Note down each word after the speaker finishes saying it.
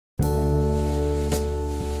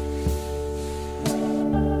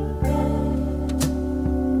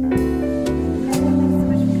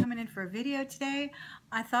for a video today.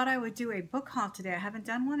 I thought I would do a book haul today. I haven't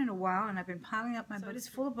done one in a while, and I've been piling up my books. It is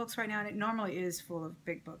full of books right now, and it normally is full of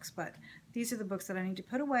big books, but these are the books that I need to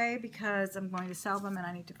put away because I'm going to sell them and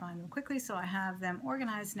I need to find them quickly, so I have them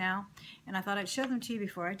organized now, and I thought I'd show them to you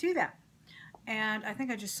before I do that. And I think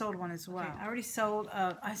I just sold one as well. Okay, I already sold,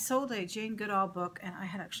 I sold a Jane Goodall book, and I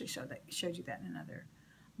had actually showed you that in another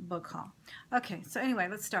book haul. Okay, so anyway,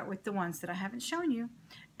 let's start with the ones that I haven't shown you.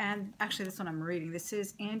 And actually, this one I'm reading. This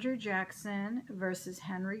is Andrew Jackson versus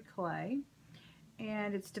Henry Clay.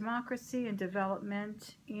 And it's Democracy and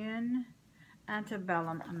Development in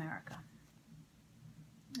Antebellum America.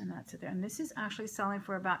 And that's it there. And this is actually selling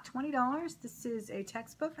for about $20. This is a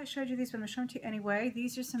textbook. I showed you these, but I'm showing to you anyway.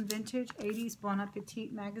 These are some vintage 80s Bon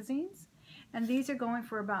Appetit magazines. And these are going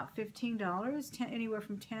for about $15, anywhere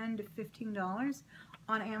from $10 to $15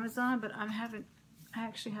 on Amazon. But I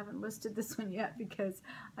actually haven't listed this one yet because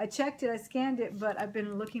I checked it, I scanned it, but I've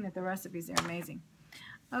been looking at the recipes. They're amazing.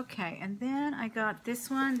 Okay, and then I got this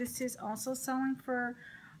one. This is also selling for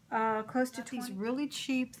close to $20. These really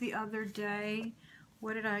cheap the other day.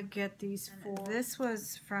 What did I get these for? This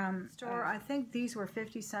was from store. I think these were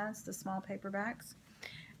 50 cents, the small paperbacks.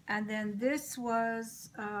 And then this was,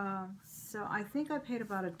 so I think I paid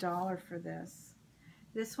about $1 for this.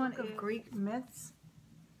 This one is Greek Myths.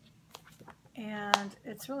 And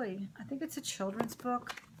it's really, I think it's a children's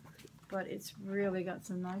book, but it's really got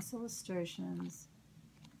some nice illustrations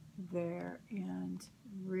there and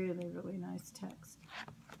really, really nice text.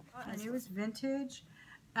 And it was vintage.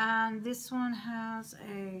 And this one has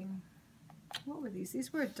a, what were these?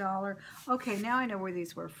 These were $1. Okay, now I know where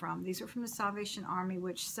these were from. These are from the Salvation Army,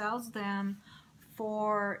 which sells them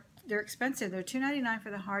for, they're expensive. They're $2.99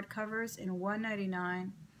 for the hardcovers and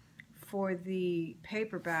 $1.99 for the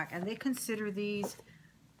paperback. And they consider these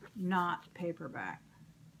not paperback.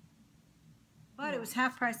 But it was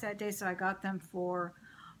half price that day, so I got them for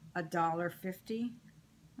 $1.50,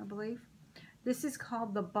 I believe. This is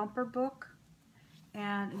called The Bumper Book.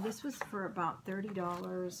 And this was for about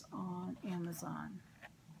 $30 on Amazon.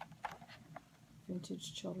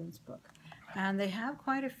 Vintage children's book. And they have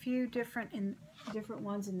quite a few different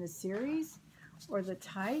ones in the series or the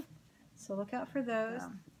type. So look out for those.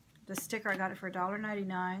 The sticker, I got it for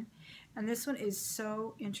 $1.99. And this one is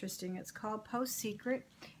so interesting. It's called Post Secret.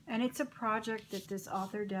 And it's a project that this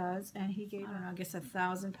author does. And he gave, I don't know, I guess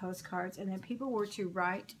 1,000 postcards. And then people were to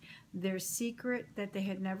write their secret that they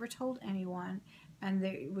had never told anyone. And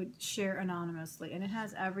they would share anonymously. And it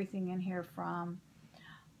has everything in here from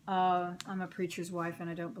I'm a preacher's wife and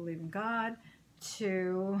I don't believe in God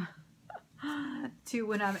to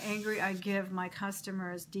when I'm angry I give my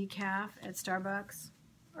customers decaf at Starbucks.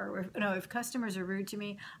 Or if customers are rude to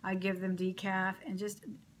me, I give them decaf. And just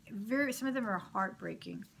some of them are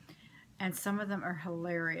heartbreaking. And some of them are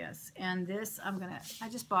hilarious. And this I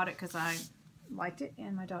just bought it because I liked it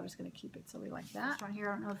and my daughter's going to keep it. So we like that. On here,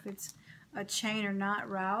 I don't know if it's a chain or not,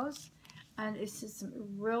 Rouse. And it's just some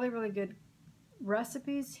really, really good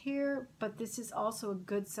recipes here, but this is also a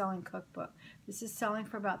good selling cookbook. This is selling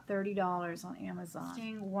for about $30 on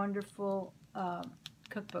Amazon. Wonderful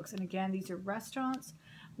cookbooks. And again, these are restaurants.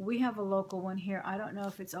 We have a local one here. I don't know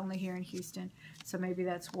if it's only here in Houston, so maybe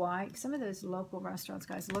that's why. Some of those local restaurants,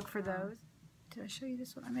 guys, look for those. Did I show you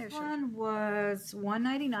this one? I may have shown you. One was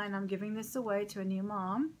 $1.99. I'm giving this away to a new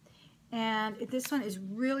mom. And this one is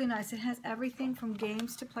really nice. It has everything from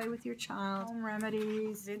games to play with your child, home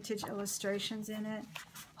remedies, vintage illustrations in it,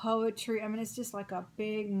 poetry. I mean, it's just like a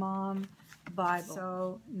big mom Bible.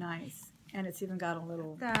 So nice. And it's even got a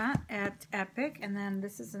little that at Epic. And then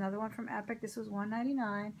this is another one from Epic. This was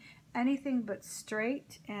 $1.99. Anything But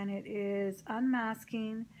Straight. And it is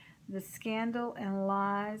Unmasking the Scandal and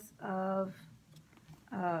Lies of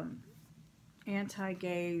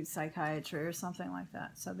anti-gay psychiatry or something like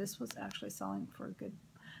that. So this was actually selling for a good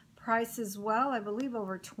price as well. I believe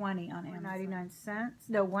over $20 on Amazon. 99 cents.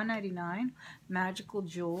 No, $1.99. Magical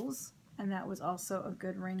Jewels. And that was also a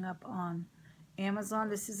good ring up on Amazon.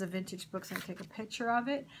 This is a vintage book, so I'm going to take a picture of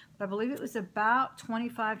it. But I believe it was about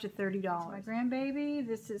 $25 to $30. My grandbaby,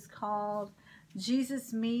 this is called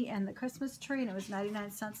Jesus, Me, and the Christmas Tree. And it was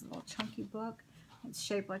 99 cents. A little chunky book. It's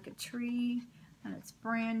shaped like a tree. And it's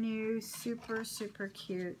brand new, super, super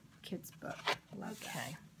cute kids book. Love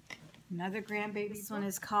that. Another grandbaby. This one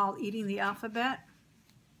is called Eating the Alphabet.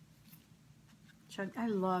 I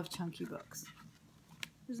love chunky books.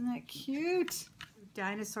 Isn't that cute?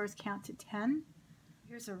 Dinosaurs Count to 10.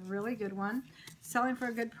 Here's a really good one. Selling for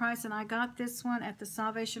a good price. And I got this one at the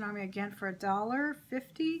Salvation Army again for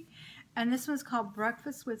 $1.50. And this one's called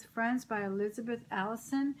Breakfast with Friends by Elizabeth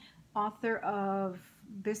Allison, author of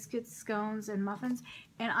biscuits, scones, and muffins.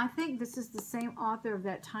 And I think this is the same author of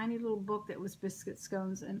that tiny little book that was biscuits,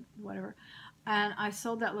 scones, and whatever. And I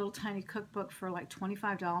sold that little tiny cookbook for like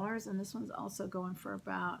 $25, and this one's also going for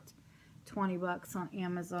about 20 bucks on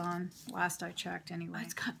Amazon, last I checked anyway.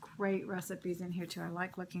 It's got great recipes in here too. I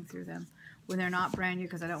like looking through them when they're not brand new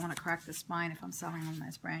because I don't want to crack the spine if I'm selling them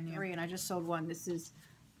as brand new. And I just sold one. This is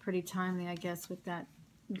pretty timely, I guess, with that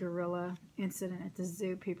gorilla incident at the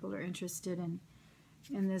zoo. People are interested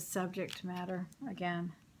in this subject matter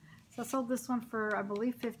again. So I sold this one for, I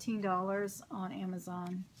believe, $15 on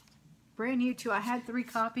Amazon. Brand new too. I had 3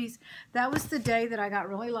 copies. That was the day that I got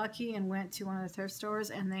really lucky and went to one of the thrift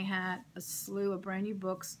stores, and they had a slew of brand new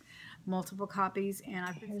books, multiple copies,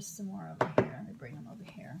 and here's some more over here. Let me bring them over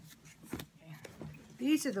here. Okay.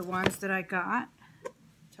 These are the ones that I got.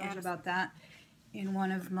 Told you about that in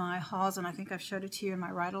one of my hauls, and I think I've showed it to you in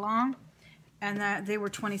my ride-along. And that they were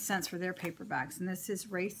 20 cents for their paperbacks. And this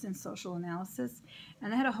is Race and Social Analysis.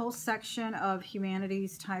 And they had a whole section of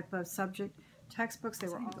humanities type of subject textbooks. They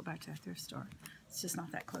were all go back to the thrift store. It's just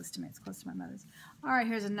not that close to me. It's close to my mother's. All right,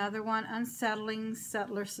 here's another one. Unsettling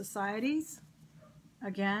Settler Societies.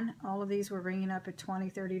 Again, all of these were ringing up at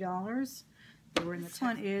 $20, $30. They were in the this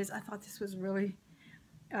one is, I thought this was really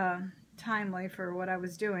timely for what I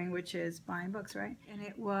was doing, which is buying books, right? And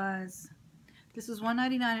it was, this was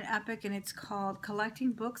 $1.99 in Epic, and it's called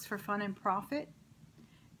Collecting Books for Fun and Profit.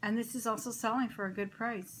 And this is also selling for a good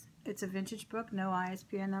price. It's a vintage book, no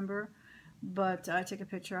ISBN number. But I took a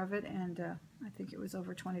picture of it, and I think it was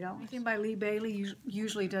over $20. Anything by Lee Bailey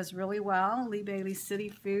usually does really well. Lee Bailey's City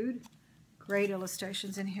Food. Great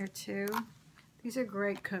illustrations in here, too. These are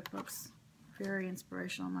great cookbooks. Very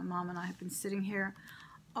inspirational. My mom and I have been sitting here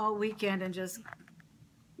all weekend and just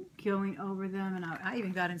going over them. And I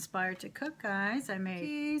even got inspired to cook, guys. I made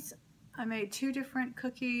these. I made 2 different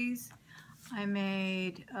cookies. I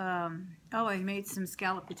made, I made some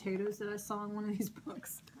scalloped potatoes that I saw in one of these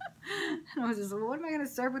books. And I was just, well, what am I going to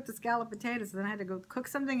serve with the scalloped potatoes? So then I had to go cook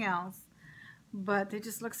something else. But they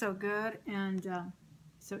just look so good and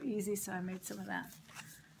so easy, so I made some of that.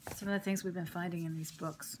 Some of the things we've been finding in these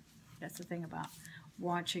books. That's the thing about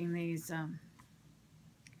watching these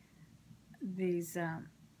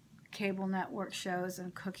cable network shows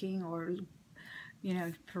and cooking, or, you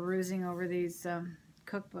know, perusing over these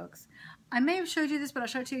cookbooks. I may have showed you this, but I'll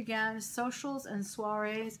show it to you again. Socials and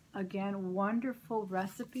soirees. Again, wonderful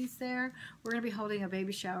recipes there. We're going to be holding a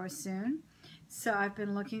baby shower soon. So I've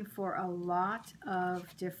been looking for a lot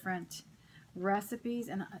of different recipes.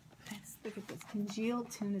 And let's look at this. Congealed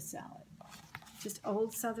tuna salad. Just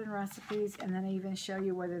old Southern recipes. And then I even show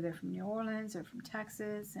you whether they're from New Orleans or from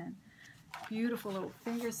Texas. And beautiful little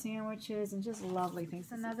finger sandwiches and just lovely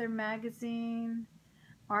things. Another magazine.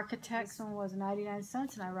 Architects one was 99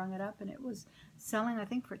 cents, and I rung it up, and it was selling, I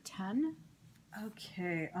think, for 10.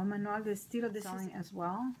 Okay, Manual de Estilo, this is selling as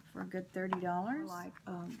well for a good $30. Like,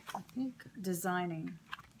 I think, designing,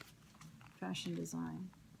 fashion design.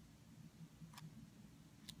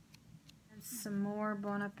 And some more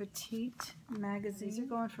Bon Appetit magazines. These are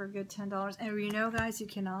going for a good $10. And you know, guys, you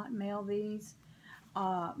cannot mail these.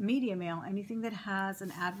 Media mail, anything that has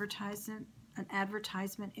an advertisement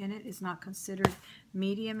in it is not considered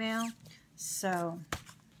media mail, so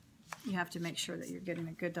you have to make sure that you're getting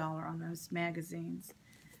a good dollar on those magazines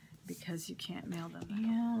because you can't mail them.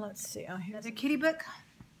 Yeah, let's see. Oh, here's a kitty book.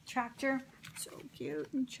 Tractor. So cute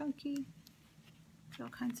and chunky. All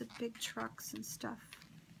kinds of big trucks and stuff.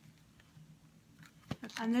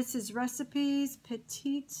 And this is Recipes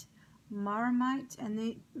Petite Marmite, and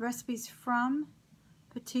the recipes from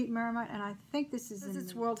Petite Marmite, and I think this is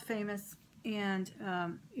it's world famous. And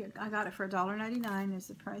I got it for $1.99. There's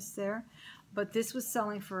the price there. But this was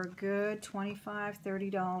selling for a good $25,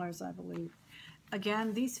 $30, I believe.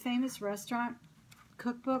 Again, these famous restaurant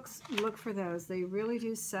cookbooks, look for those. They really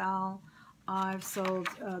do sell. I've sold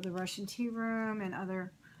the Russian Tea Room and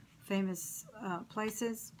other famous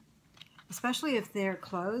places. Especially if they're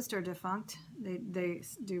closed or defunct, they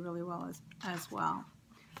do really well as well.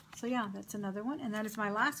 So yeah, that's another one, and that is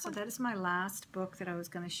my last one. That is my last book that I was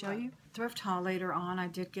going to show you. Thrift haul later on. I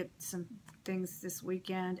did get some things this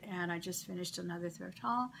weekend, and I just finished another thrift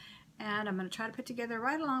haul, and I'm going to try to put together a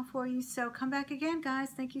ride-along for you. So come back again, guys.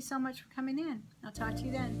 Thank you so much for coming in. I'll talk to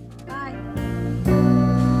you then. Bye.